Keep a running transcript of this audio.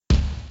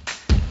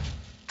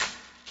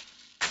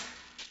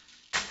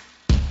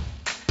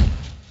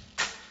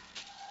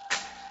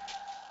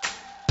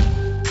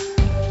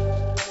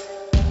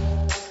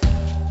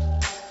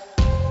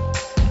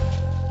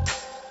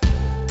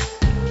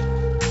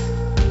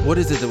What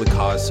is it that would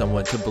cause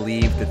someone to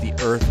believe that the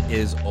Earth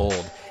is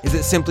old? Is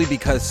it simply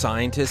because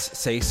scientists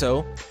say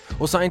so?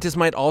 Well, scientists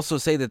might also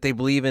say that they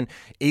believe in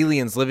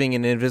aliens living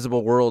in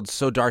invisible worlds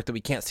so dark that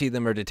we can't see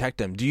them or detect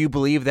them. Do you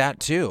believe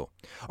that too?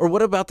 Or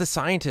what about the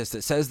scientist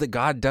that says that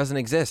God doesn't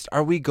exist?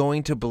 Are we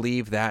going to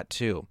believe that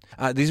too?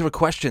 These were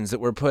questions that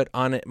were put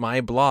on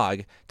my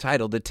blog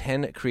titled The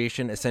 10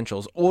 Creation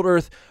Essentials, Old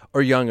Earth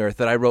or Young Earth,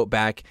 that I wrote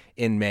back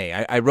in May.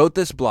 I wrote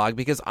this blog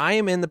because I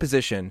am in the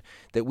position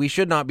that we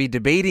should not be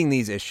debating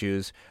these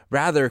issues.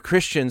 Rather,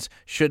 Christians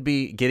should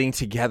be getting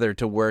together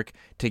to work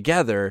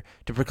together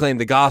to proclaim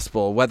the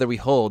gospel, whether we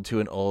hold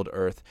to an old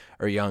earth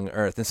or young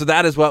earth. And so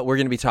that is what we're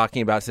going to be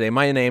talking about today.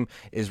 My name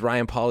is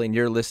Ryan Pauly, and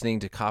you're listening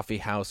to Coffee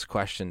House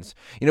Questions.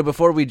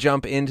 Before we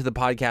jump into the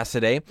podcast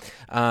today,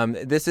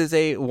 this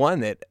is one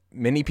that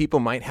many people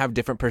might have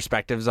different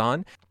perspectives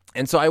on.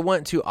 And so I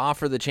want to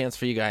offer the chance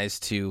for you guys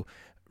to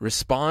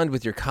respond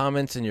with your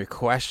comments and your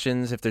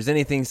questions. If there's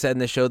anything said in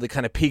the show that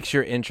kind of piques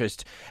your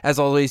interest, as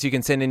always, you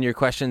can send in your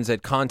questions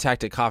at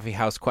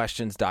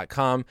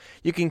contact@coffeehousequestions.com.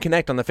 You can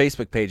connect on the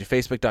Facebook page at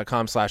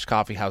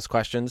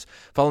facebook.com/coffeehousequestions.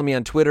 Follow me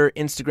on Twitter,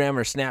 Instagram,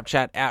 or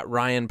Snapchat at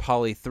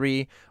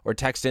RyanPauly3, or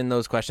text in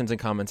those questions and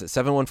comments at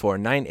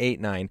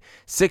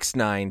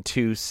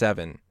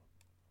 714-989-6927.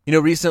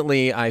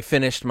 Recently I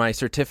finished my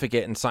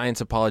certificate in science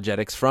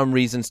apologetics from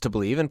Reasons to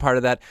Believe, and part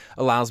of that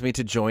allows me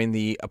to join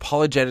the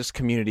apologetics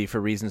community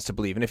for Reasons to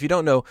Believe. And if you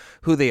don't know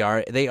who they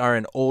are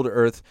an old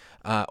earth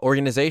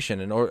organization,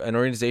 an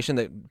organization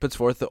that puts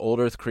forth the old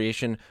earth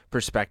creation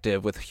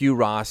perspective with Hugh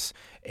Ross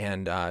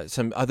and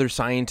some other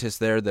scientists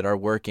there that are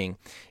working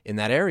in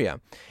that area.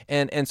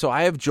 And so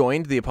I have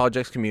joined the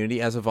apologetics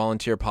community as a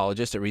volunteer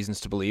apologist at Reasons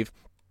to Believe.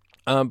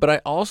 But I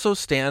also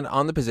stand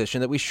on the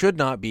position that we should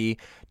not be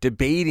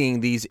debating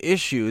these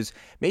issues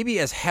maybe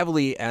as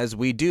heavily as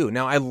we do.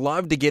 Now, I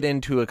love to get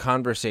into a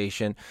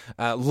conversation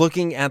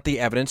looking at the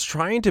evidence,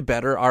 trying to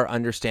better our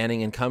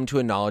understanding and come to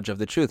a knowledge of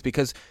the truth,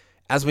 because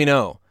as we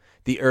know,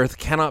 the earth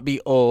cannot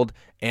be old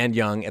and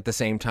young at the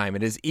same time.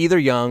 It is either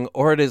young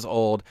or it is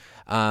old,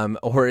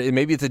 or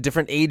maybe it's a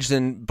different age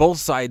than both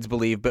sides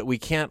believe, but we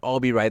can't all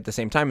be right at the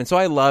same time. And so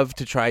I love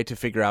to try to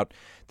figure out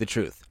the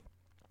truth.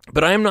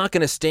 But I am not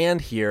going to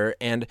stand here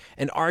and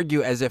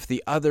argue as if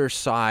the other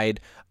side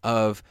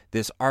of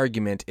this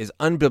argument is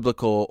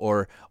unbiblical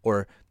or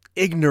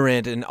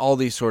ignorant and all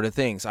these sort of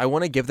things. I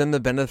want to give them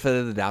the benefit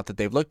of the doubt that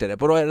they've looked at it.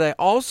 But what I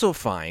also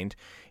find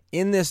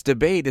in this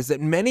debate is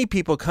that many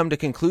people come to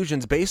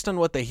conclusions based on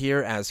what they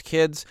hear as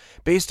kids,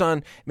 based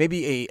on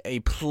maybe a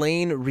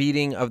plain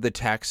reading of the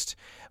text,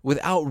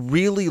 without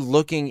really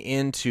looking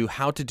into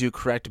how to do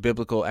correct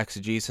biblical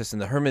exegesis and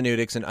the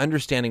hermeneutics and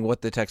understanding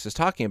what the text is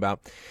talking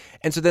about.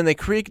 And so then they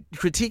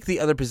critique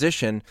the other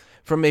position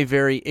from a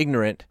very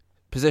ignorant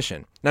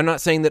position. Now, I'm not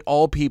saying that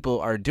all people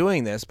are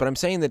doing this, but I'm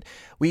saying that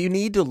we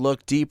need to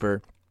look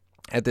deeper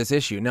at this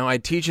issue. Now, I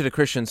teach at a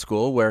Christian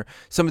school where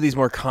some of these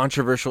more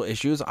controversial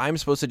issues, I'm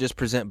supposed to just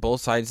present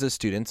both sides to the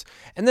students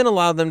and then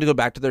allow them to go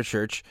back to their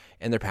church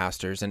and their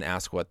pastors and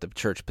ask what the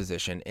church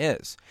position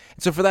is.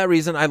 And so for that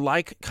reason, I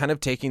like kind of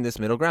taking this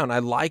middle ground. I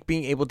like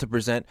being able to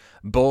present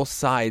both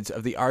sides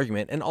of the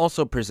argument and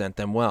also present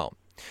them well.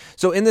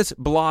 So in this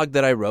blog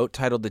that I wrote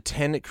titled The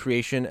 10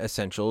 Creation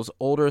Essentials,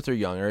 Old Earth or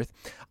Young Earth,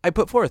 I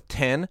put forth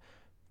 10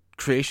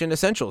 creation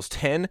essentials,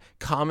 10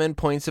 common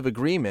points of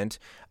agreement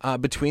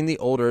between the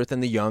old earth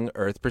and the young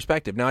earth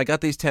perspective. Now, I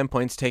got these 10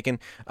 points taken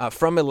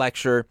from a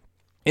lecture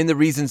in the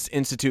Reasons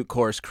Institute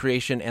course,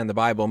 Creation and the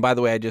Bible. And by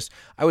the way,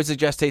 I would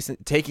suggest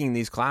taking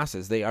these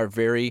classes. They are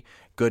very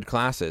good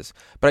classes.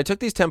 But I took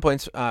these 10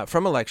 points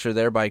from a lecture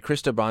there by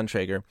Krista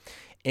Bontrager,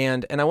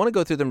 and I want to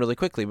go through them really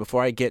quickly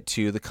before I get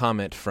to the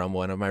comment from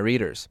one of my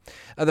readers.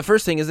 The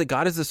first thing is that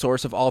God is the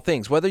source of all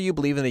things. Whether you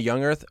believe in the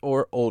young earth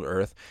or old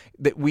earth,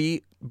 that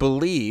we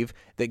believe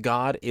that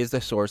God is the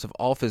source of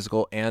all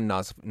physical and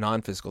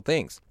non-physical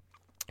things.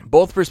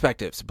 Both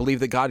perspectives believe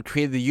that God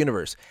created the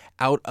universe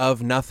out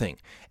of nothing.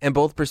 And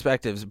both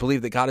perspectives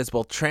believe that God is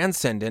both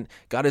transcendent,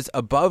 God is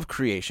above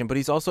creation, but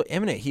he's also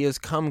immanent. He has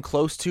come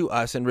close to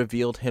us and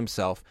revealed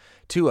himself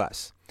to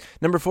us.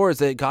 Number 4 is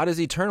that God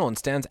is eternal and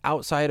stands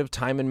outside of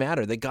time and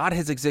matter, that God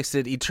has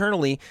existed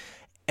eternally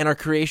and our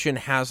creation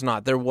has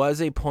not. There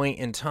was a point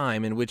in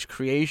time in which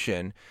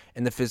creation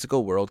and the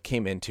physical world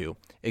came into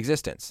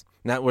existence.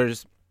 And that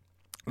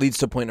leads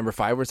to point number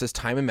 5, where it says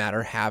time and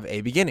matter have a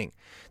beginning,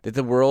 that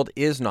the world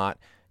is not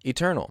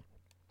eternal.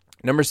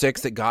 Number 6,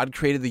 that God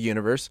created the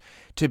universe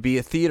to be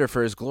a theater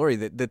for his glory,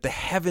 that the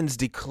heavens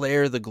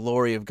declare the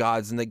glory of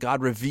God, and that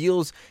God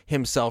reveals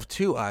himself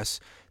to us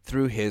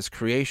through his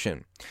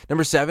creation.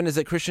 Number 7 is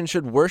that Christians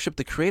should worship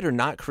the creator,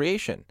 not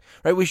creation,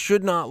 right? We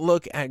should not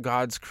look at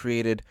God's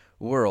created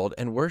world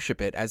and worship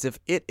it as if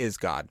it is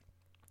God.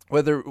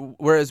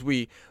 Whereas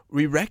we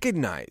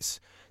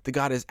recognize that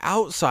God is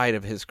outside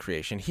of his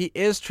creation. He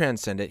is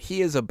transcendent.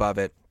 He is above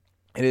it.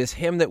 It is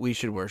him that we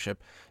should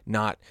worship,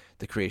 not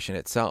the creation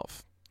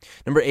itself.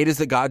 Number 8 is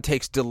that God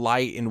takes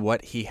delight in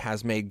what he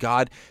has made.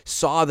 God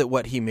saw that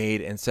what he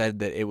made and said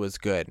that it was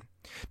good.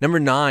 Number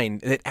 9,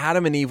 that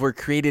Adam and Eve were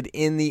created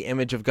in the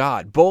image of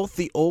God. Both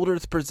the old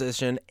earth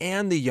position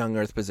and the young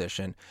earth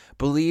position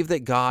believe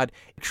that God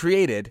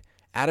created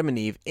Adam and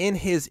Eve in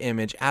his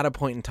image at a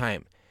point in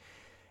time.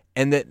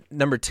 And that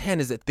number 10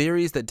 is that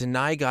theories that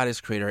deny God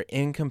as creator are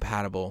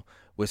incompatible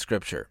with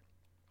Scripture.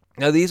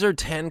 Now, these are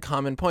 10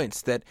 common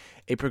points that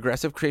a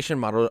progressive creation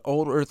model,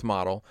 old earth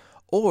model,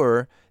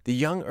 or the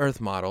young earth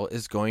model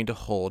is going to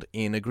hold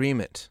in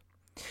agreement.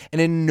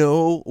 And in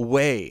no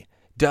way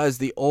does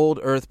the old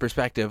earth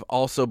perspective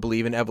also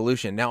believe in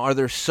evolution. Now, are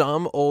there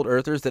some old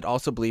earthers that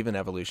also believe in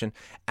evolution?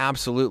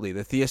 Absolutely.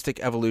 The theistic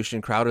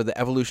evolution crowd, or the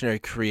evolutionary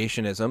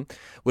creationism,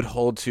 would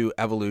hold to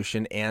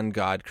evolution and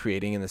God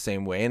creating in the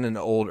same way in an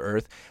old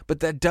earth.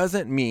 But that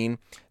doesn't mean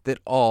that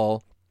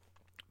all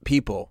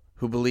people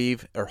who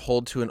believe or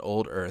hold to an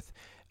old earth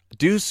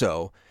do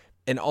so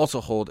and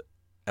also hold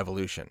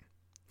evolution.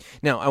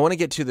 Now, I want to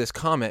get to this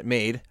comment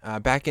made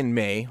back in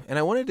May, and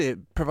I wanted to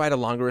provide a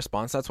longer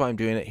response. That's why I'm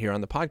doing it here on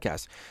the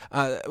podcast.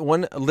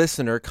 One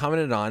listener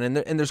commented on,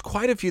 and there's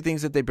quite a few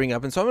things that they bring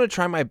up, and so I'm going to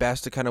try my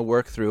best to kind of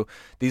work through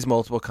these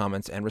multiple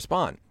comments and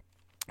respond.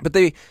 But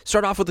they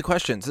start off with the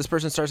questions. This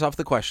person starts off with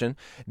the question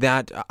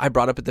that I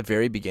brought up at the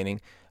very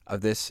beginning of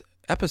this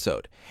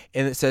episode.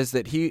 And it says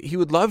that he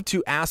would love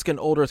to ask an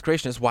old earth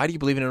creationist, why do you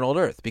believe in an old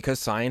earth? Because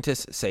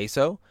scientists say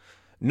so?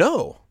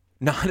 No,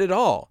 not at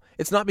all.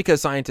 It's not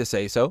because scientists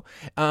say so.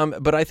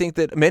 But I think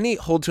that many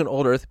hold to an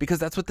old earth because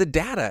that's what the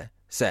data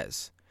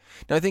says.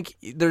 Now, I think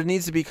there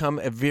needs to become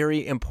a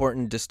very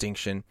important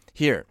distinction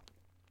here.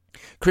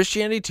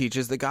 Christianity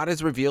teaches that God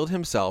has revealed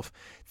himself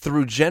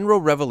through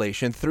general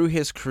revelation, through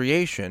his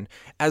creation,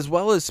 as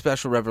well as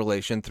special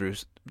revelation through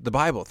the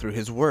Bible, through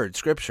his word,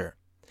 Scripture.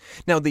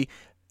 Now, the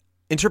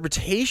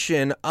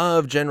interpretation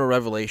of general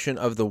revelation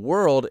of the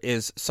world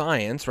is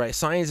science, right?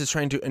 Science is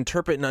trying to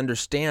interpret and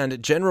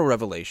understand general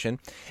revelation,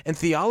 and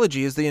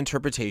theology is the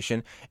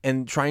interpretation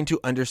and trying to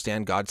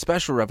understand God's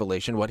special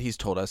revelation, what he's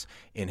told us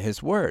in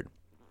his word.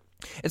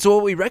 And so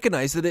what we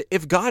recognize that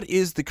if God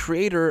is the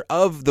creator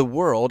of the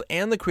world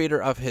and the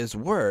creator of his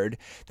word,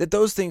 that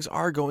those things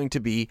are going to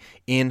be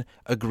in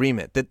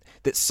agreement,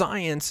 that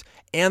science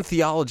and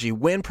theology,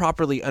 when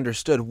properly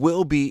understood,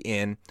 will be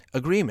in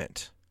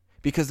agreement,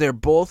 because they're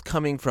both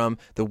coming from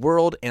the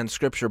world and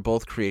Scripture,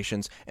 both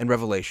creations and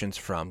revelations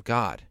from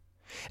God.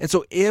 And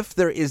so if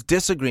there is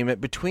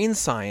disagreement between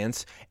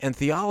science and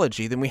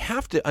theology, then we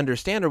have to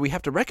understand, or we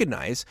have to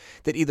recognize,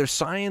 that either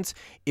science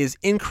is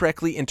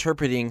incorrectly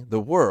interpreting the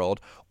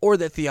world, or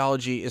that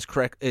theology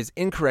is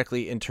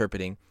incorrectly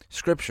interpreting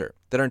Scripture,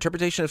 that our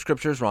interpretation of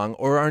Scripture is wrong,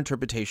 or our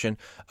interpretation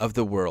of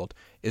the world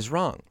is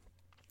wrong.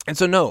 And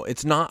so, no,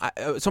 it's not,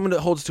 someone that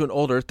holds to an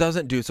old earth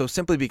doesn't do so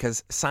simply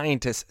because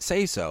scientists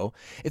say so.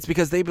 It's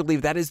because they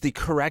believe that is the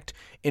correct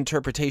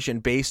interpretation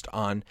based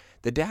on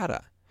the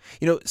data.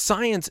 You know,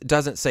 science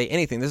doesn't say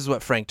anything. This is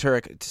what Frank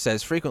Turek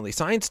says frequently.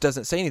 Science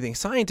doesn't say anything.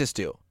 Scientists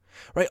do,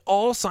 right?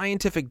 All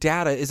scientific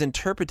data is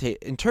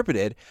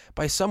interpreted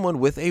by someone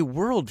with a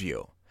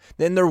worldview.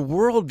 Then their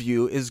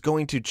worldview is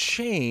going to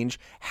change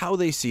how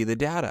they see the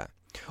data.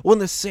 Well, in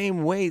the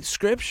same way,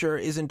 Scripture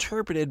is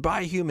interpreted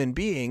by human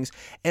beings,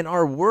 and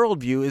our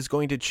worldview is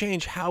going to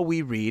change how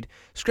we read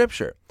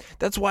Scripture.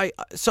 That's why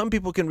some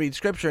people can read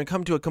Scripture and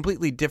come to a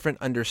completely different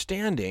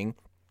understanding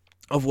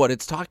of what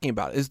it's talking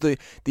about. Is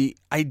the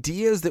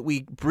ideas that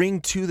we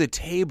bring to the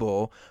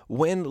table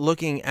when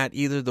looking at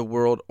either the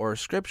world or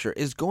Scripture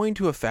is going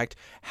to affect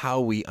how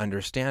we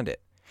understand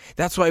it.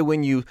 That's why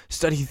when you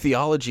study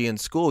theology in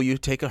school, you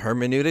take a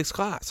hermeneutics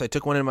class. I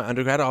took one in my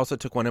undergrad. I also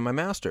took one in my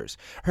master's.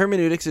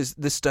 Hermeneutics is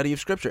the study of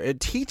Scripture. It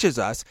teaches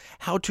us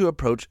how to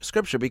approach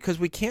Scripture, because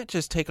we can't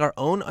just take our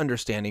own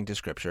understanding to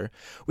Scripture.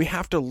 We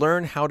have to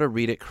learn how to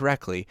read it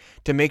correctly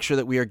to make sure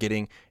that we are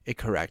getting a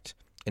correct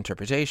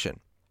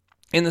interpretation.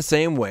 In the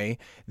same way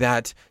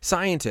that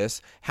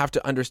scientists have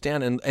to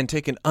understand and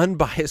take an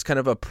unbiased kind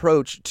of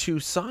approach to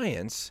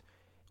science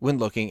when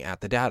looking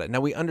at the data. Now,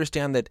 we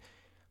understand that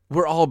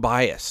we're all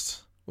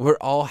biased. We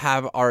all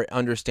have our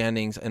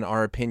understandings and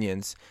our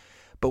opinions,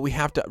 but we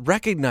have to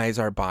recognize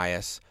our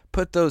bias,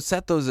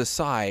 set those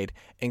aside,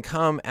 and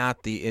come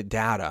at the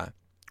data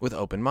with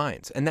open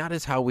minds. And that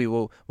is how we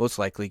will most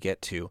likely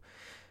get to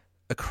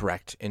a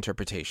correct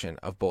interpretation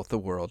of both the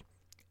world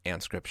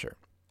and Scripture.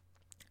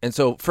 And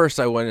so first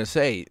I want to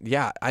say,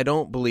 I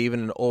don't believe in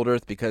an old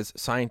earth because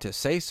scientists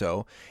say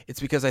so. It's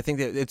because I think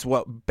that it's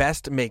what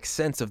best makes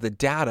sense of the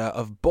data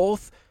of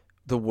both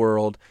the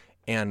world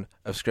and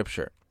of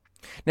Scripture.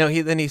 Now,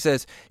 he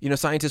says,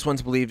 scientists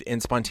once believed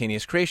in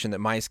spontaneous creation, that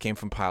mice came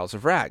from piles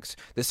of rags.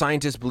 Some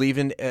scientists believe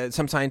in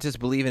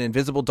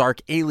invisible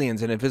dark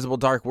aliens and invisible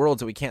dark worlds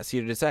that we can't see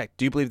or dissect.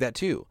 Do you believe that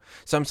too?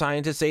 Some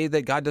scientists say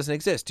that God doesn't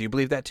exist. Do you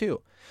believe that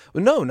too?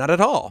 Well, no, not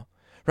at all.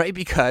 Right?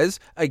 Because,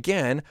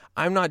 again,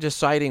 I'm not just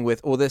siding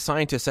with, this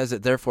scientist says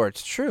it, therefore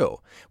it's true.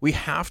 We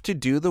have to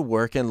do the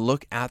work and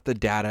look at the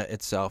data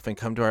itself and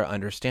come to our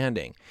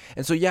understanding.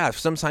 And so, if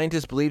some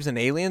scientist believes in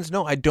aliens,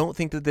 no, I don't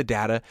think that the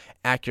data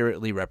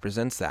accurately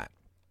represents that.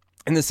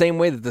 In the same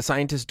way that the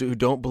scientists who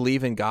don't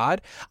believe in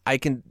God, I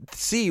can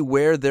see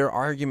where their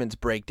arguments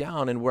break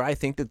down and where I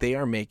think that they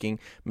are making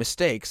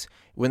mistakes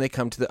when they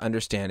come to the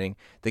understanding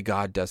that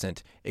God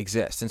doesn't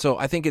exist. And so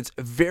I think it's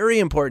very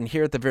important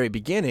here at the very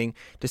beginning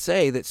to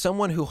say that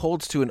someone who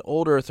holds to an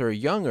old earth or a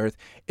young earth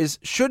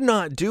should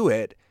not do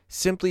it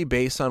simply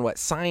based on what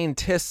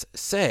scientists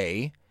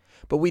say,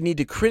 but we need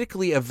to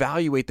critically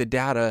evaluate the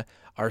data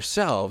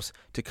ourselves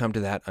to come to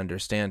that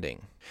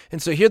understanding.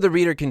 And so here the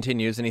reader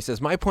continues and he says,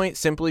 my point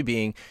simply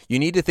being, you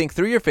need to think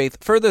through your faith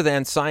further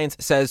than science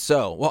says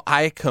so. Well,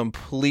 I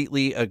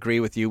completely agree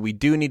with you. We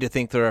do need to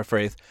think through our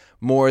faith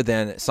more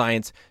than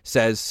science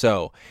says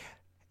so.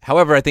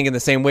 However, I think in the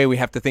same way, we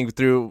have to think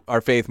through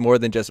our faith more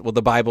than just, well,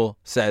 the Bible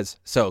says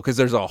so, because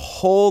there's a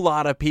whole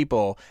lot of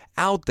people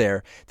out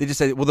there that just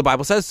say, well, the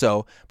Bible says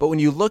so. But when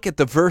you look at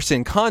the verse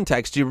in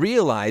context, you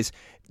realize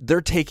they're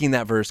taking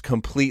that verse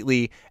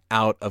completely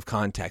out of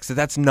context. So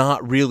that's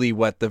not really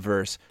what the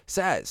verse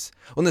says.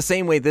 Well, in the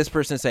same way, this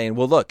person is saying,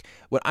 well, look,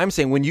 what I'm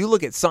saying, when you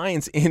look at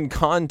science in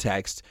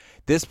context,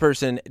 this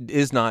person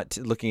is not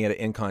looking at it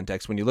in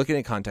context. When you look at it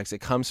in context, it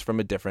comes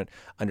from a different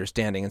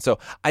understanding. And so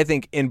I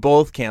think in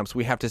both camps,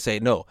 we have to say,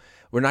 no,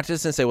 we're not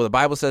just going to say, well, the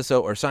Bible says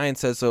so or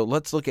science says so.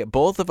 Let's look at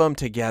both of them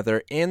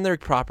together in their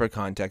proper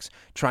context,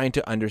 trying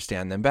to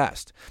understand them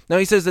best. Now,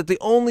 he says that the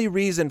only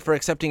reason for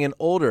accepting an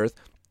old earth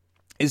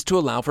is to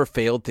allow for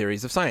failed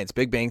theories of science,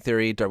 Big Bang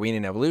Theory,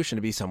 Darwinian evolution,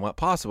 to be somewhat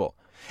possible.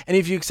 And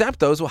if you accept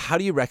those, well, how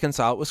do you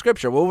reconcile it with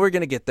Scripture? Well, we're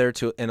going to get there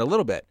in a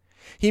little bit.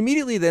 He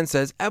immediately then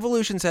says,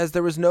 evolution says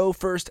there was no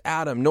first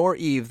Adam nor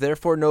Eve,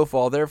 therefore no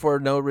fall, therefore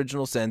no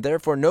original sin,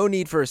 therefore no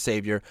need for a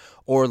Savior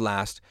or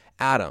last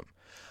Adam.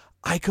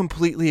 I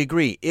completely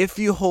agree. If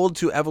you hold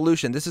to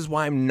evolution, this is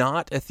why I'm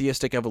not a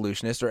theistic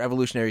evolutionist or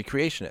evolutionary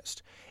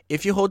creationist.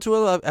 If you hold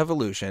to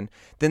evolution,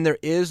 then there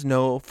is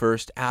no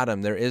first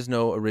Adam. There is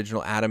no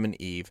original Adam and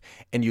Eve.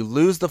 And you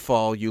lose the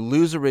fall, you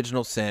lose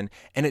original sin,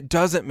 and it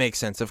doesn't make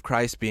sense of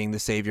Christ being the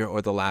Savior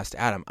or the last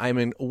Adam. I'm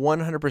in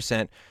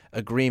 100%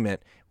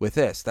 agreement with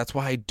this. That's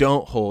why I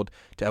don't hold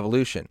to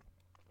evolution.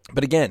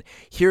 But again,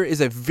 here is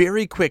a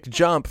very quick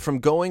jump from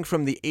going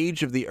from the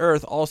age of the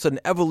earth. All of a sudden,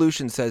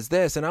 evolution says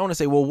this. And I want to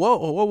say, well,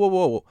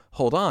 whoa,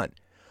 hold on.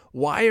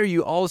 Why are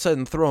you all of a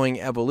sudden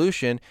throwing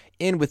evolution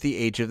in with the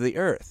age of the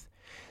earth?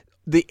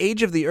 The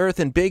age of the earth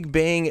and Big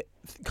Bang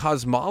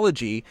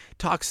cosmology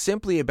talks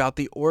simply about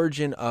the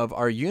origin of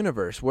our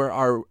universe, where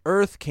our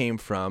earth came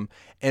from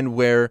and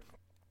where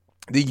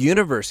the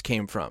universe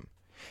came from.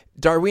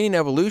 Darwinian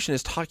evolution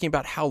is talking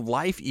about how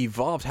life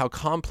evolved, how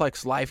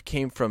complex life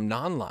came from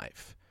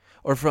non-life,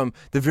 or from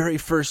the very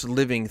first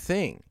living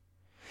thing.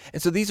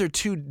 And so these are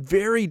two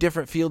very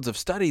different fields of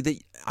study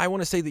that I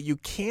want to say that you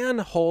can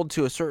hold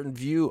to a certain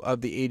view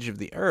of the age of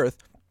the earth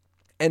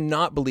and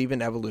not believe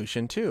in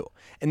evolution too.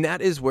 And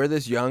that is where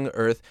this young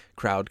earth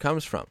crowd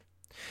comes from.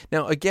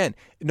 Now, again,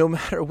 no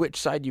matter which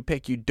side you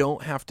pick, you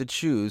don't have to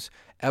choose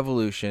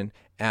evolution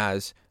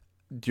as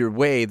your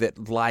way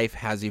that life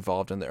has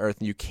evolved on the earth.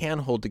 And you can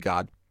hold to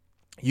God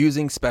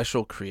using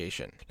special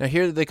creation. Now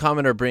here the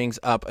commenter brings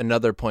up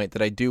another point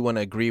that I do want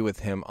to agree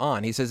with him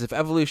on. He says, if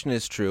evolution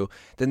is true,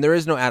 then there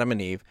is no Adam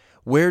and Eve.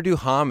 Where do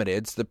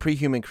hominids, the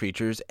pre-human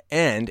creatures,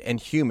 and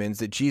humans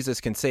that Jesus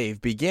can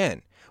save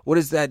begin? What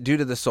does that do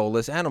to the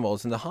soulless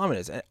animals and the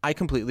hominids? I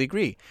completely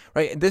agree,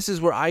 right? This is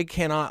where I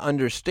cannot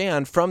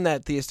understand from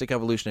that theistic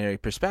evolutionary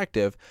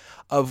perspective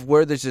of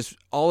where there's this,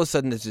 all of a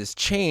sudden there's this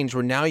change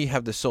where now you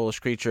have the soulless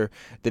creature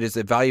that is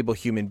a valuable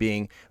human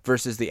being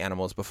versus the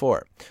animals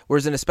before.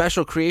 Whereas in a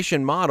special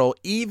creation model,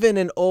 even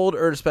an old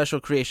earth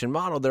special creation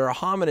model, there are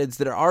hominids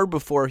that are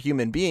before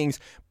human beings,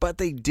 but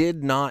they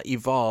did not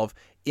evolve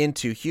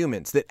into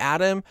humans. That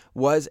Adam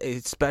was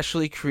a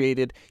specially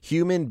created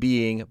human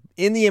being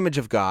in the image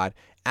of God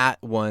at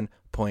one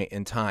point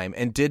in time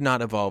and did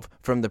not evolve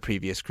from the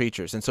previous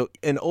creatures. And so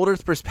an old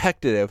earth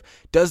perspective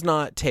does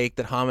not take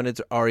that hominids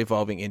are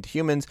evolving into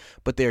humans,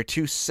 but they are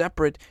two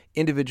separate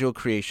individual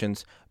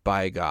creations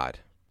by God.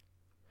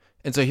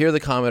 And so here the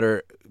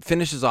commenter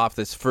finishes off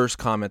this first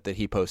comment that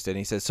he posted. And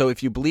he says, so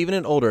if you believe in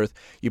an old earth,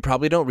 you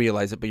probably don't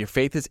realize it, but your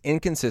faith is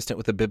inconsistent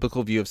with the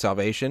biblical view of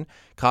salvation,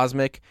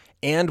 cosmic,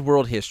 and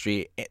world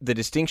history, the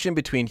distinction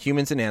between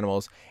humans and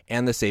animals,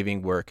 and the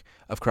saving work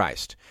of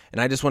Christ.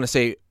 And I just want to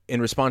say in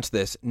response to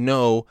this,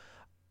 no,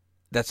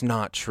 that's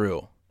not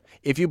true.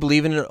 If you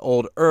believe in an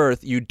old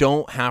earth, you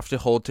don't have to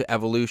hold to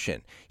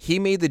evolution. He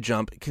made the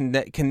jump,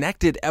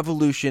 connected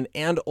evolution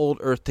and old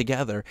earth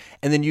together,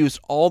 and then used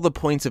all the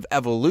points of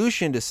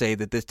evolution to say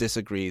that this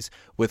disagrees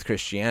with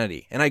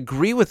Christianity. And I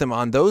agree with him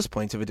on those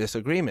points of a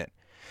disagreement.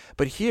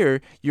 But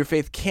here, your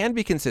faith can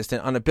be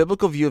consistent on a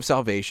biblical view of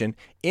salvation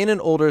in an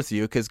old earth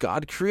view, because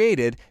God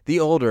created the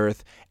old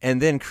earth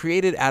and then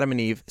created Adam and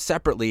Eve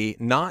separately,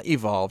 not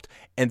evolved,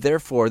 and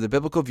therefore the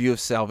biblical view of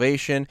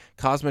salvation,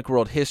 cosmic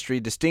world history,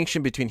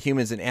 distinction between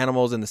humans and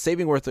animals, and the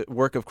saving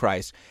work of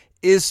Christ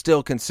is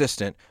still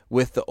consistent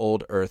with the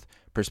old earth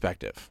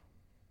perspective.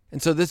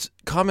 And so this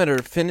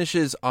commenter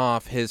finishes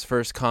off his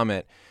first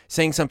comment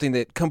saying something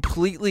that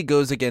completely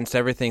goes against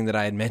everything that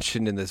I had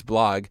mentioned in this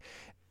blog,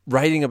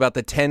 writing about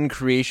the 10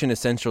 creation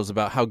essentials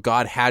about how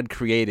God had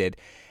created.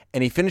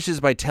 And he finishes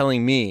by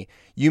telling me,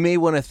 you may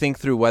want to think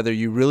through whether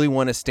you really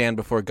want to stand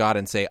before God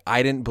and say,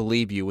 I didn't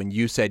believe you when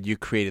you said you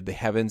created the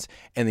heavens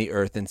and the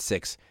earth in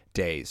 6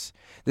 days.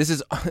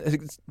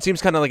 It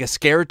seems kind of like a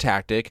scare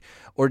tactic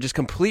or just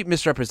complete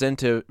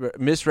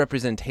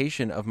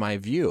misrepresentation of my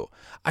view.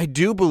 I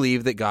do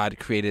believe that God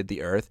created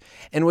the earth.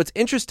 And what's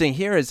interesting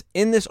here is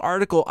in this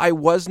article, I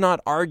was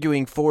not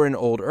arguing for an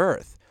old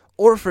earth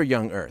or for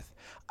young earth.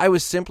 I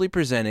was simply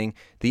presenting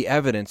the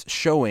evidence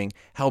showing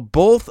how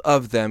both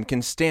of them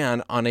can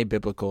stand on a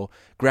biblical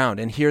ground.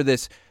 And here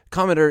this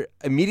commenter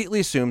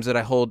immediately assumes that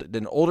I hold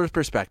an older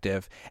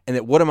perspective and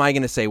that what am I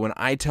going to say when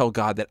I tell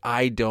God that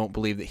I don't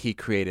believe that he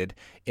created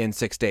in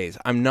 6 days?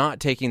 I'm not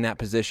taking that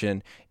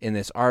position in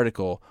this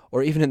article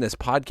or even in this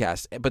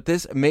podcast, but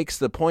this makes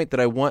the point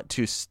that I want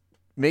to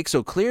make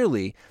so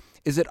clearly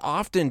is that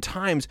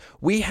oftentimes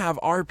we have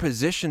our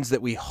positions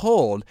that we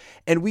hold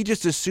and we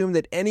just assume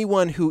that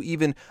anyone who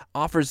even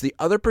offers the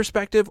other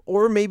perspective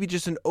or maybe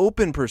just an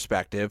open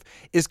perspective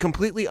is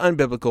completely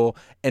unbiblical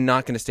and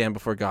not going to stand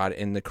before God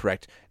in the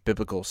correct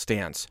biblical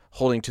stance,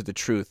 holding to the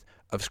truth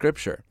of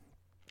Scripture.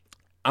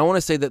 I want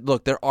to say that,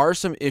 look, there are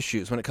some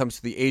issues when it comes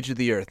to the age of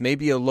the earth,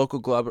 maybe a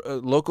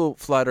local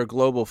flood or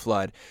global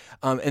flood.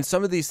 And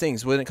some of these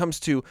things, when it comes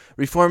to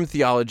Reformed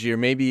theology or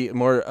maybe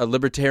more a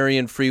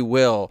libertarian free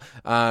will,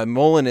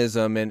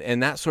 Molinism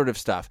and that sort of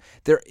stuff,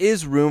 there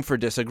is room for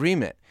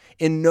disagreement.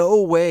 In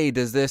no way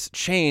does this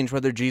change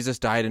whether Jesus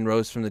died and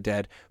rose from the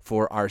dead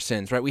for our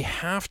sins, right? We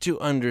have to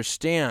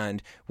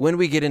understand when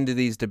we get into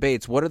these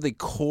debates, what are the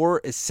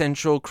core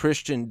essential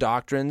Christian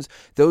doctrines,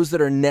 those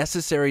that are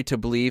necessary to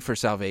believe for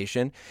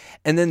salvation,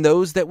 and then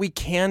those that we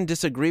can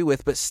disagree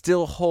with but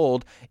still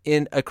hold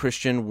in a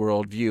Christian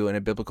worldview and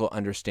a biblical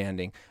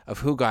understanding of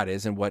who God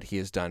is and what he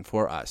has done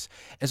for us.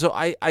 And so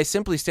I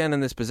simply stand in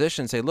this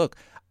position and say, look,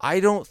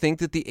 I don't think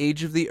that the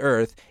age of the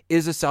earth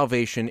is a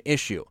salvation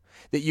issue.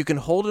 That you can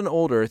hold an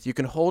old earth, you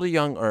can hold a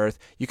young earth,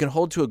 you can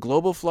hold to a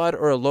global flood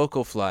or a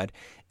local flood,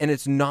 and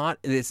it's not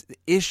this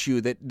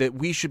issue that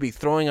we should be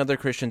throwing other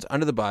Christians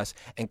under the bus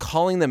and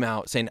calling them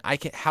out, saying,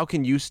 how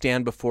can you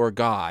stand before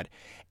God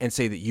and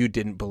say that you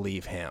didn't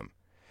believe him?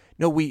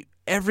 No,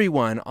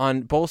 everyone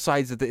on both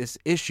sides of this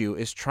issue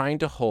is trying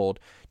to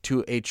hold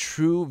to a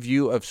true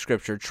view of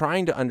Scripture,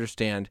 trying to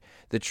understand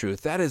the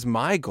truth. That is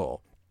my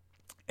goal,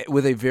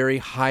 with a very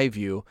high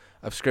view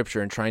of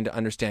Scripture and trying to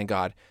understand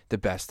God the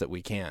best that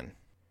we can.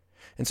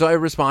 And so I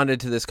responded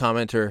to this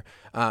commenter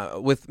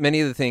with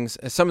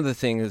some of the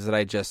things that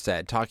I just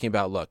said, talking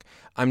about, look,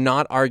 I'm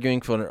not arguing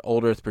for an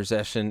old earth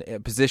position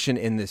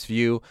in this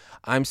view.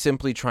 I'm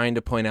simply trying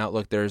to point out,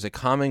 look, there is a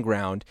common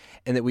ground,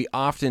 and that we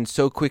often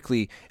so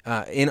quickly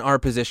in our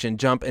position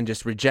jump and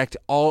just reject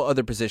all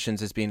other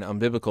positions as being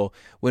unbiblical,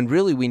 when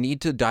really we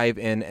need to dive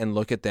in and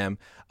look at them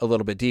a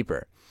little bit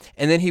deeper.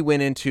 And then he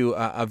went into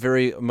a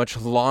very much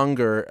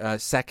longer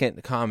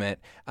second comment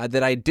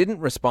that I didn't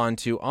respond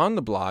to on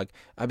the blog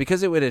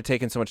because it would have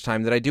taken so much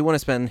time, that I do want to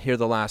spend here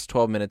the last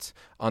 12 minutes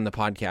on the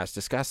podcast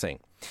discussing.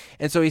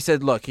 And so he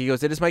said, look, he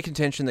goes, it is my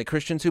contention that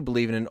Christians who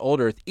believe in an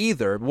old earth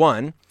either,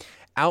 one,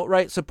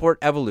 outright support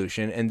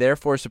evolution and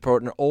therefore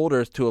support an old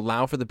earth to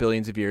allow for the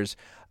billions of years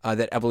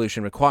that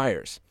evolution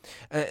requires.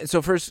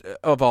 So first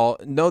of all,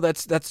 no,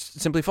 that's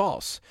simply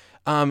false.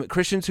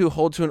 Christians who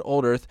hold to an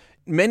old earth,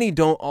 many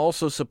don't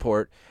also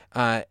support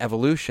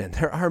evolution.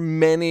 There are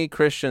many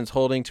Christians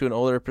holding to an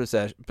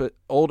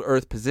old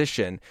earth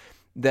position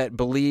that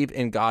believe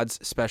in God's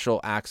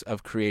special acts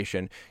of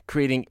creation,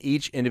 creating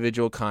each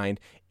individual kind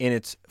in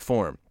its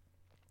form.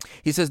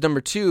 He says, number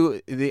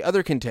two, the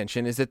other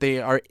contention is that they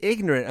are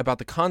ignorant about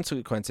the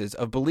consequences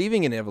of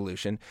believing in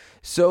evolution,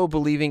 so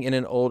believing in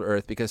an old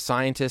earth because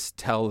scientists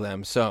tell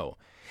them so.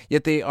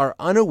 Yet they are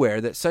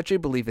unaware that such a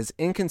belief is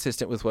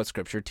inconsistent with what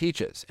Scripture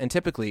teaches, and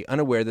typically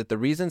unaware that the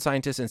reason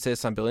scientists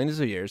insist on billions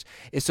of years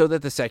is so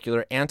that the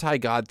secular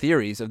anti-God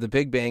theories of the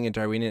Big Bang and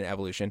Darwinian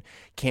evolution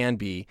can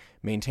be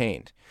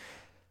maintained.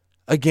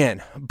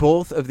 Again,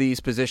 both of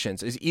these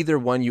positions is either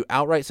one, you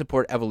outright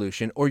support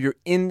evolution, or you're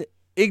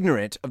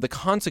ignorant of the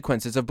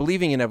consequences of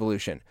believing in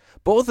evolution.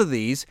 Both of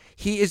these,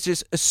 he is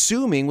just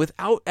assuming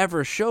without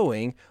ever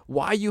showing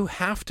why you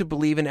have to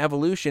believe in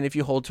evolution if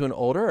you hold to an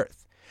old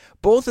earth.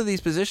 Both of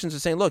these positions are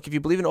saying, look, if you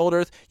believe in old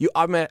earth, you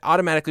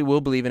automatically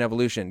will believe in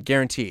evolution,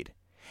 guaranteed.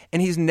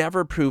 And he's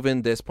never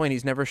proven this point.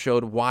 He's never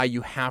showed why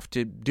you have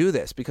to do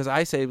this. Because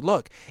I say,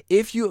 look,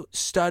 if you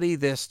study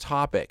this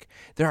topic,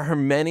 there are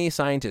many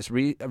scientists.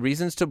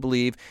 Reasons to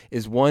Believe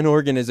is one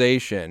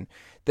organization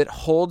that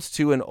holds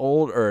to an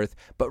old earth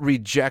but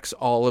rejects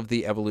all of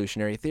the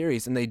evolutionary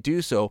theories. And they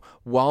do so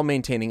while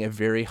maintaining a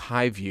very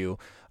high view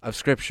of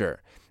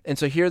Scripture. And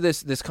so here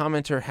this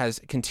commenter has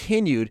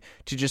continued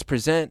to just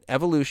present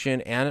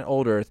evolution and an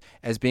old earth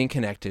as being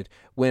connected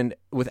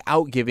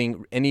without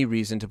giving any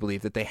reason to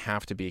believe that they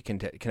have to be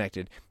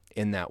connected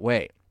in that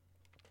way.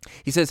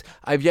 He says,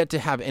 I've yet to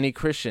have any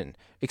Christian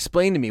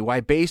explain to me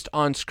why, based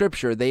on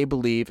Scripture, they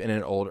believe in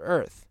an old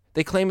earth.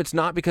 They claim it's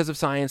not because of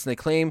science, and they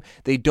claim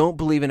they don't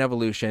believe in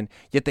evolution,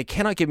 yet they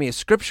cannot give me a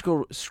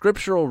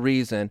scriptural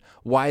reason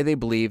why they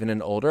believe in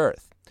an old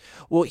earth.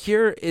 Well,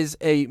 here is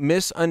a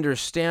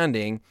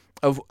misunderstanding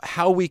of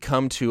how we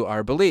come to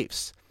our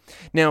beliefs.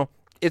 Now,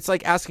 it's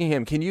like asking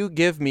him, can you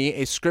give me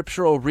a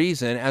scriptural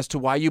reason as to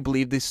why you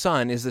believe the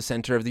sun is the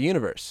center of the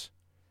universe?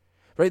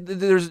 Right?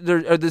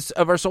 This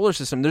of our solar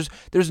system.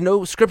 There's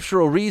no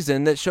scriptural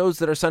reason that shows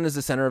that our sun is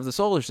the center of the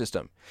solar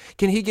system.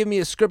 Can he give me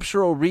a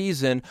scriptural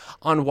reason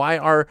on why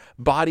our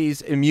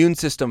body's immune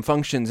system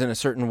functions in a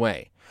certain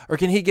way? Or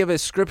can he give a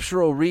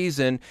scriptural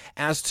reason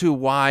as to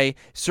why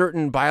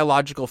certain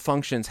biological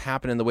functions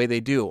happen in the way they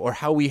do, or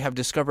how we have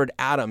discovered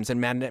atoms and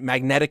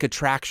magnetic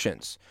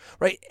attractions,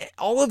 right?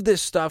 All of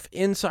this stuff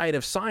inside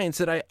of science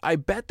that I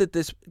bet that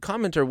this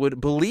commenter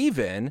would believe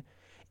in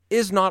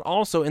is not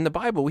also in the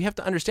Bible. We have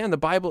to understand the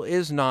Bible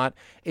is not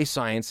a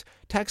science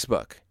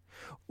textbook.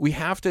 We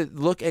have to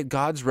look at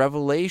God's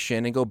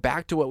revelation and go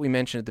back to what we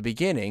mentioned at the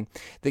beginning,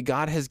 that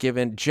God has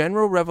given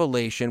general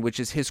revelation,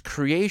 which is his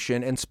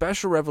creation, and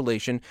special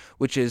revelation,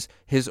 which is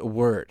his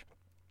word.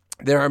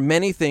 There are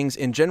many things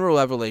in general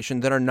revelation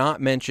that are not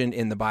mentioned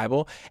in the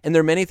Bible, and there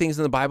are many things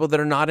in the Bible that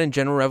are not in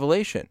general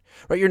revelation,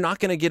 right? You're not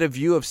going to get a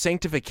view of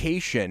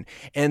sanctification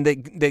and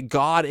that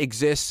God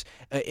exists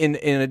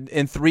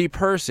in three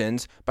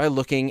persons by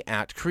looking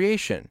at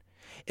creation.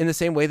 In the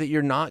same way that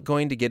you're not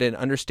going to get an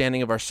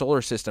understanding of our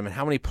solar system and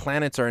how many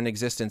planets are in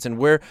existence and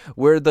where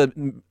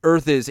the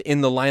Earth is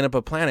in the lineup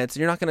of planets,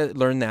 you're not going to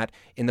learn that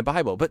in the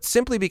Bible. But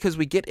simply because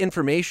we get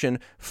information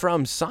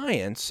from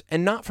science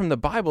and not from the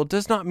Bible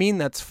does not mean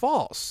that's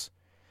false.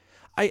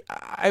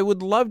 I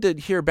would love to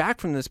hear back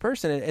from this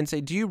person and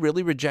say, do you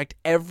really reject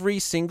every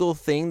single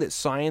thing that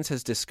science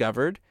has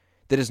discovered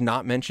that is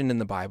not mentioned in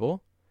the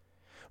Bible?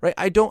 Right?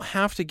 I don't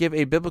have to give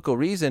a biblical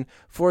reason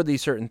for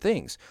these certain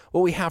things. What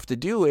we have to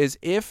do is,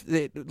 if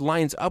it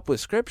lines up with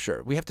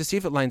Scripture, we have to see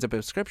if it lines up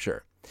with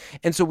Scripture.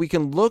 And so we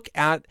can look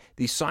at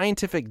the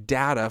scientific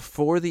data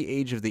for the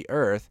age of the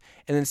earth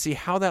and then see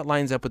how that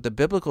lines up with the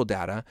biblical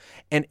data.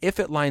 And if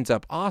it lines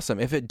up, awesome.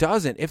 If it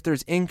doesn't, if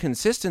there's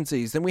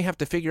inconsistencies, then we have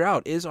to figure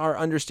out, is our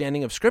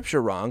understanding of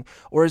Scripture wrong,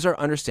 or is our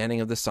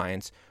understanding of the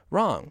science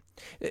wrong?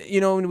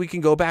 And we can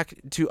go back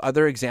to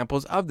other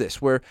examples of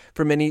this, where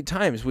for many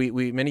times,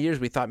 many years,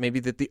 we thought maybe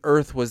that the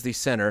earth was the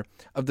center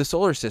of the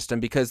solar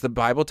system, because the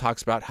Bible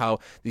talks about how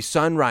the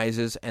sun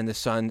rises and the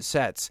sun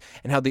sets,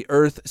 and how the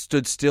earth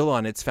stood still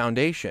on its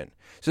foundation.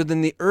 So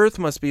then the earth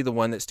must be the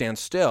one that stands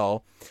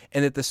still,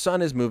 and that the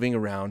sun is moving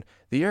around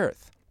the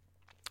earth.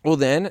 Well,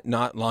 then,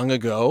 not long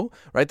ago,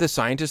 right, the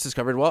scientists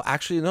discovered, well,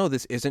 actually, no,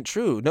 this isn't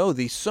true. No,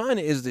 the sun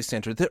is the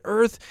center. The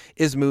earth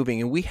is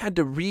moving, and we had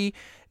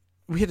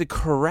to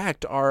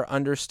correct our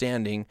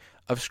understanding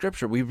of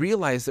Scripture. We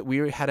realized that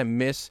we had a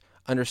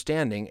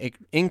misunderstanding, an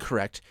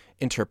incorrect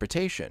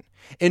interpretation.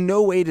 In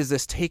no way does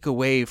this take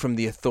away from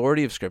the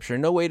authority of Scripture.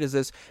 In no way does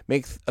this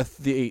make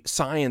the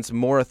science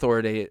more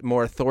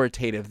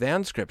authoritative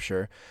than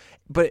Scripture.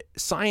 But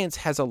science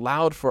has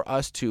allowed for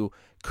us to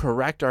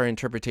correct our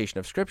interpretation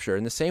of Scripture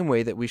in the same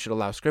way that we should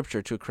allow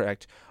Scripture to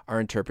correct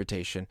our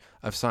interpretation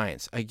of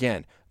science.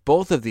 Again,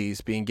 both of these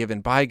being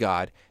given by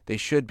God, they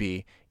should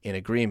be in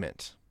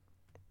agreement.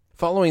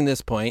 Following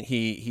this point,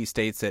 he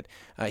states that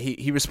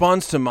he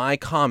responds to my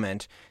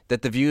comment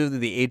that the view of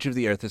the age of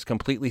the earth is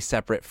completely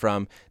separate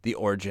from the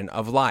origin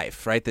of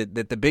life, right?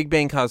 That the Big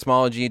Bang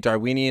cosmology,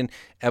 Darwinian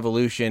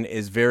evolution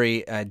is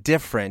very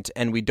different,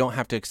 and we don't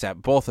have to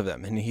accept both of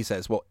them. And he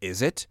says, well,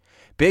 is it?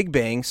 Big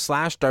Bang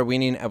 /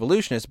 Darwinian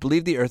evolutionists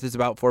believe the earth is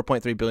about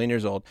 4.3 billion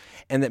years old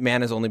and that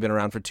man has only been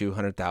around for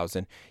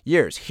 200,000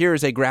 years. Here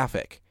is a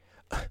graphic.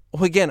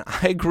 Well, again,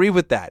 I agree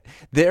with that.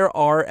 There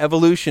are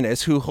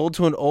evolutionists who hold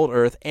to an old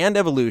earth and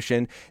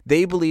evolution.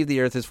 They believe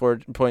the earth is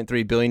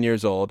 4.3 billion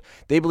years old.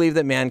 They believe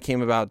that man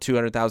came about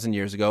 200,000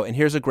 years ago. And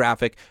here's a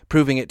graphic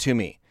proving it to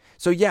me.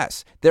 So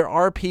yes, there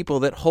are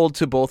people that hold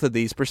to both of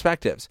these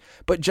perspectives.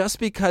 But just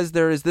because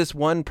there is this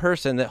one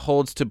person that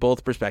holds to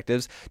both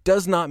perspectives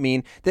does not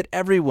mean that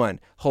everyone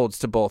holds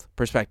to both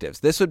perspectives.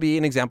 This would be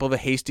an example of a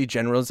hasty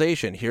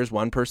generalization. Here's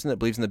one person that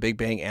believes in the Big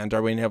Bang and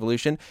Darwinian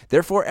evolution.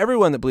 Therefore,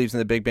 everyone that believes in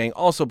the Big Bang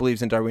also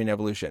believes in Darwinian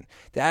evolution.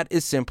 That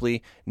is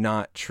simply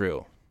not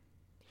true.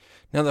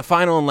 Now, the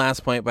final and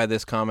last point by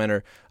this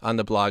commenter on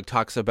the blog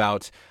talks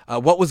about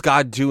what was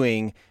God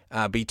doing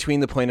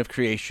between the point of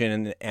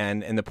creation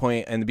and the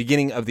point and the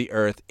beginning of the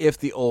earth, if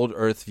the old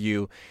earth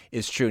view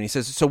is true. And he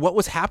says, so what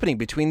was happening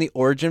between the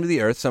origin of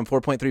the earth some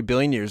 4.3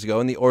 billion years ago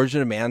and the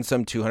origin of man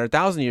some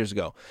 200,000 years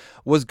ago?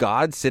 Was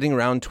God sitting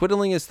around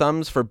twiddling his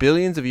thumbs for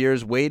billions of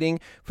years waiting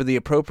for the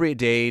appropriate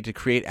day to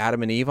create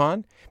Adam and Eve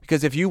on?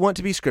 Because if you want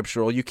to be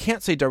scriptural, you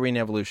can't say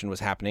Darwinian evolution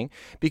was happening,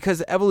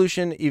 because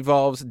evolution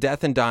involves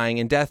death and dying,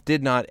 and death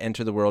did not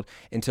enter the world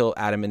until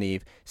Adam and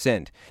Eve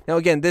sinned. Now,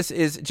 again, this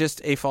is just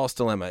a false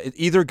dilemma.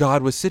 Either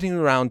God was sitting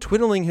around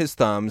twiddling his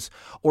thumbs,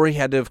 or he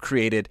had to have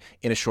created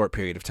in a short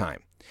period of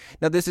time.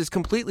 Now, this is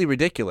completely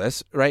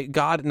ridiculous, right?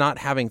 God not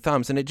having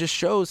thumbs, and it just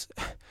shows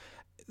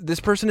this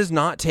person is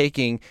not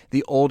taking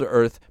the old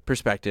earth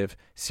perspective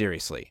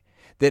seriously.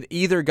 that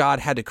either God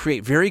had to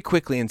create very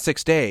quickly in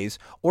 6 days,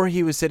 or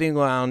he was sitting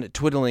around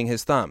twiddling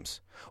his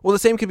thumbs. Well, the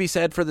same could be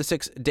said for the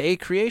 6-day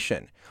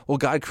creation. Well,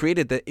 God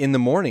created that in the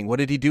morning. What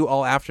did he do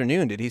all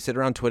afternoon? Did he sit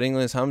around twiddling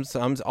his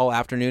thumbs all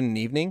afternoon and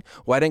evening?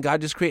 Why didn't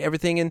God just create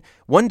everything in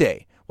one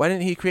day? Why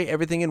didn't he create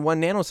everything in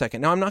 1 nanosecond?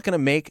 Now, I'm not going to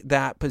make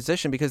that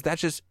position because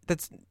that's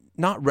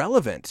not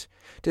relevant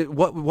to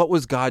what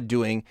was God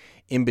doing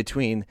in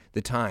between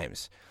the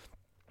times.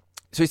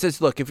 So he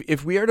says, look,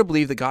 if we are to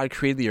believe that God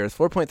created the earth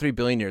 4.3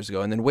 billion years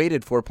ago and then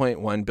waited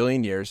 4.1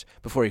 billion years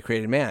before he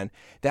created man,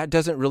 that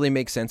doesn't really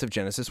make sense of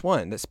Genesis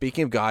 1, that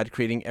speaking of God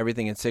creating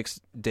everything in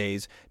 6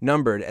 days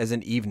numbered as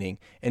an evening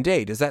and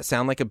day. Does that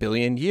sound like a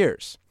billion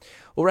years?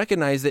 We'll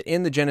recognize that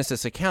in the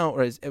Genesis account,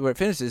 where it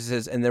finishes, it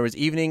says, and there was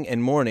evening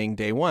and morning,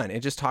 day one. It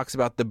just talks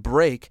about the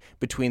break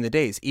between the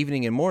days,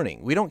 evening and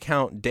morning. We don't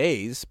count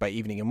days by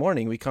evening and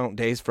morning. We count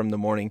days from the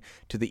morning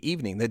to the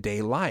evening, the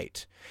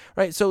daylight.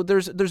 Right? So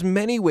there's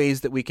many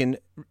ways that we can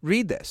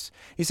read this.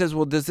 He says,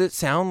 well, does it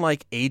sound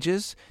like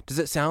ages? Does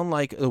it sound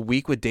like a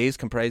week with days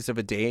comprised of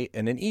a day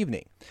and an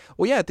evening?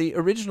 Well, yeah, the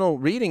original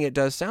reading, it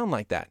does sound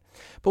like that.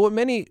 But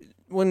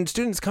when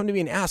students come to me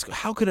and ask,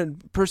 how could a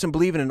person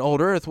believe in an old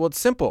earth? Well, it's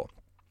simple.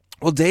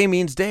 Well, day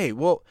means day.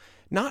 Well,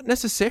 not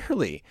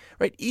necessarily,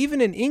 right?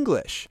 Even in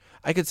English,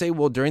 I could say,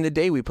 well, during the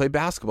day we played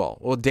basketball.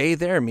 Well, day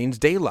there means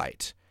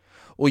daylight.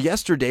 Well,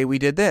 yesterday we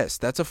did this.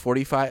 That's a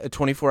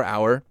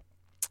 24-hour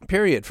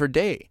period for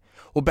day.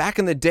 Well, back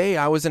in the day,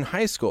 I was in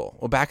high school.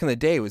 Well, back in the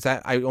day, was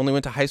that I only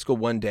went to high school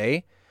one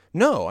day?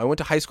 No, I went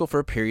to high school for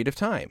a period of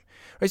time.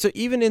 Right? So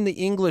even in the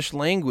English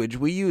language,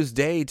 we use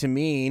day to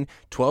mean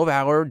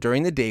 12-hour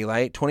during the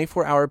daylight,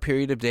 24-hour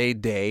period of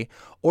day,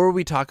 or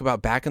we talk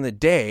about back in the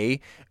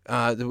day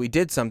that we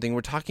did something,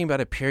 we're talking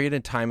about a period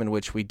of time in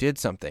which we did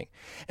something.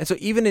 And so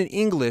even in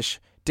English,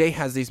 day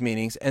has these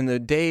meanings, and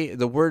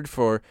the word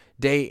for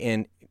day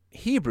in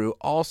Hebrew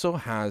also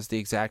has the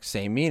exact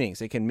same meanings.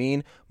 It can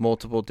mean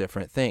multiple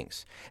different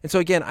things. And so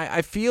again,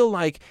 I feel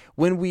like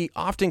when we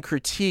often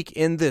critique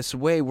in this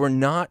way, we're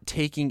not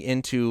taking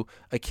into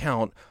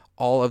account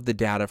all of the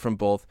data from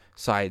both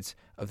sides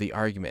of the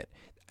argument.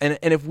 And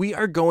if we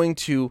are going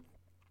to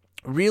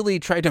really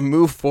try to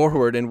move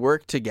forward and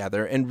work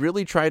together and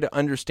really try to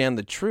understand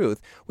the truth,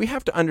 we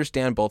have to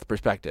understand both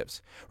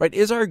perspectives, right?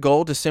 Is our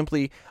goal to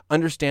simply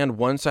understand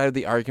one side of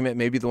the argument,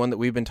 maybe the one that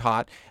we've been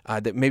taught,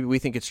 that maybe we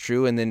think it's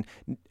true, and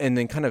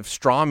then kind of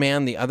straw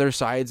man the other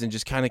sides and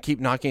just kind of keep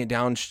knocking it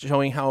down,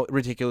 showing how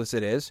ridiculous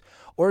it is?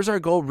 Or is our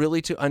goal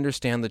really to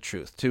understand the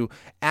truth, to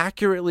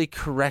accurately,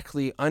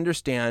 correctly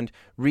understand,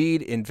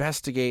 read,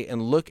 investigate,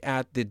 and look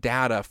at the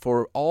data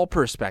for all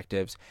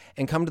perspectives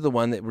and come to the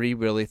one that we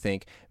really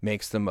think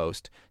makes the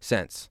most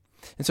sense?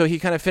 And so he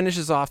kind of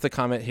finishes off the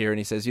comment here and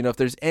he says, if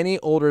there's any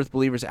old earth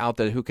believers out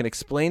there who can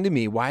explain to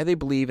me why they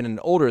believe in an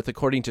old earth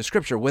according to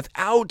scripture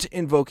without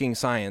invoking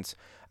science,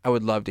 I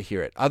would love to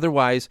hear it.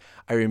 Otherwise,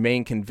 I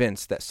remain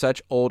convinced that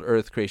such old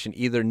earth creation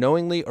either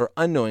knowingly or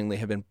unknowingly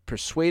have been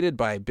persuaded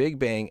by Big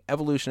Bang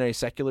evolutionary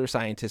secular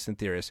scientists and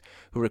theorists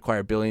who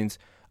require billions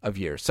of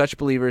years. Such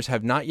believers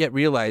have not yet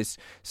realized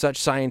such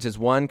science is,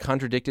 1,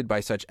 contradicted by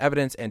such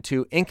evidence, and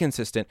 2,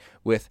 inconsistent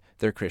with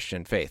their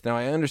Christian faith. Now,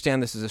 I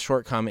understand this is a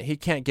short comment. He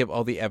can't give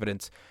all the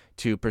evidence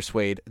to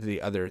persuade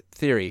the other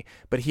theory,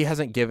 but he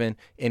hasn't given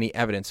any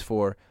evidence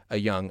for a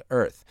young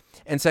earth.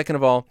 And second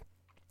of all,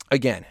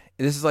 again,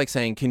 this is like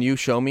saying, can you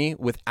show me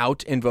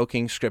without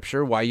invoking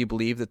scripture why you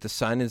believe that the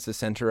sun is the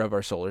center of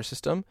our solar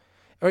system?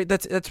 All right,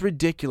 that's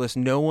ridiculous.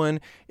 No one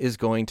is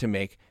going to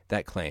make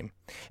that claim.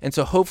 And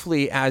so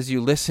hopefully as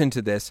you listen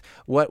to this,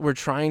 what we're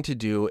trying to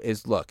do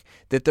is look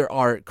that there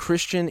are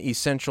Christian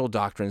essential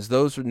doctrines,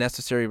 those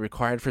necessary,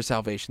 required for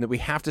salvation, that we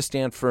have to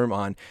stand firm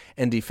on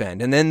and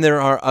defend. And then there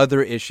are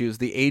other issues,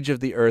 the age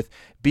of the earth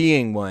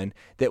being one,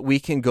 that we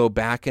can go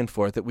back and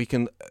forth, that we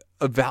can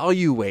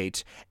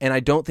evaluate. And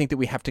I don't think that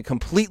we have to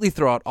completely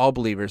throw out all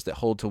believers that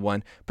hold to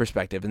one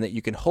perspective, and that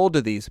you can hold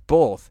to these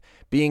both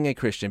being a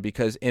Christian,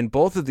 because in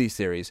both of these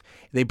theories,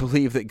 they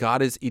believe that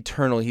God is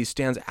eternal. He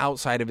stands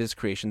outside of his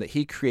creation, that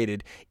he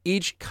created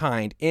each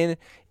kind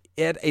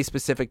at a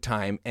specific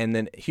time, and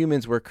then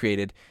humans were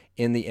created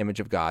in the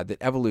image of God,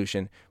 that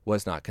evolution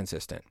was not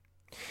consistent.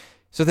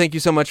 So thank you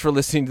so much for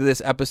listening to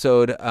this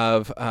episode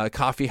of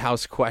Coffee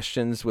House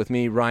Questions with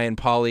me, Ryan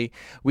Pauly.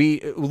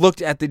 We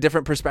looked at the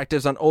different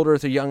perspectives on old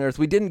earth or young earth.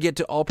 We didn't get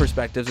to all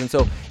perspectives, and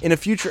so in a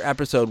future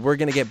episode, we're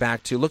going to get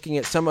back to looking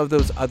at some of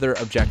those other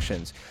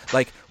objections,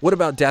 like what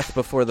about death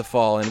before the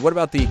fall, and what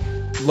about the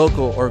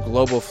local or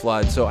global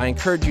flood? So I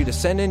encourage you to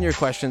send in your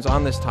questions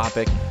on this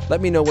topic.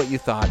 Let me know what you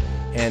thought,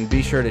 and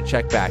be sure to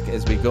check back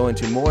as we go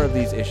into more of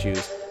these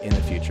issues in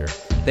the future.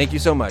 Thank you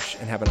so much,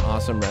 and have an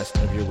awesome rest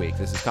of your week.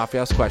 This is Coffee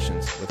House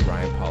Questions with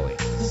Ryan Pauly.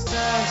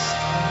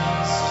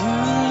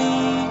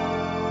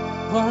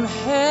 Won't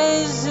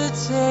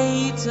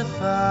hesitate to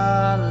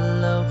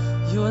follow.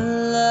 Your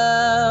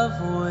love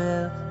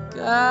will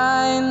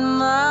guide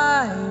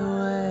my way.